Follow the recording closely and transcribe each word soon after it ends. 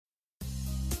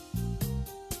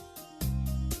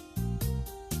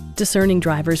discerning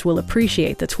drivers will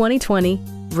appreciate the 2020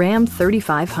 Ram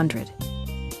 3500.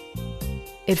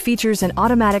 It features an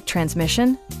automatic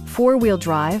transmission, four-wheel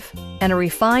drive, and a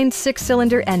refined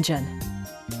six-cylinder engine.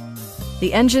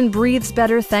 The engine breathes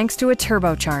better thanks to a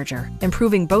turbocharger,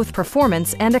 improving both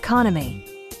performance and economy.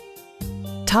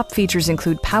 Top features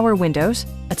include power windows,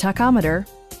 a tachometer,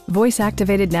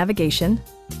 voice-activated navigation,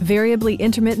 variably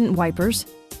intermittent wipers,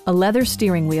 a leather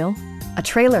steering wheel, a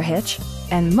trailer hitch,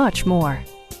 and much more.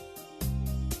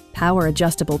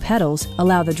 Power-adjustable pedals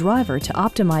allow the driver to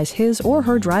optimize his or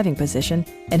her driving position,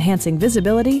 enhancing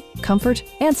visibility, comfort,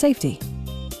 and safety.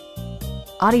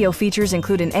 Audio features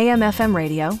include an AM/FM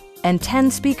radio and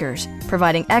 10 speakers,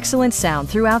 providing excellent sound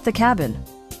throughout the cabin.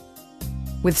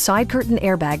 With side curtain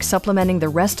airbags supplementing the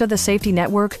rest of the safety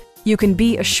network, you can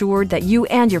be assured that you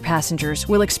and your passengers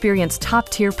will experience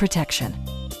top-tier protection.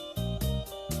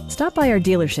 Stop by our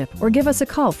dealership or give us a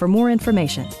call for more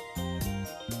information.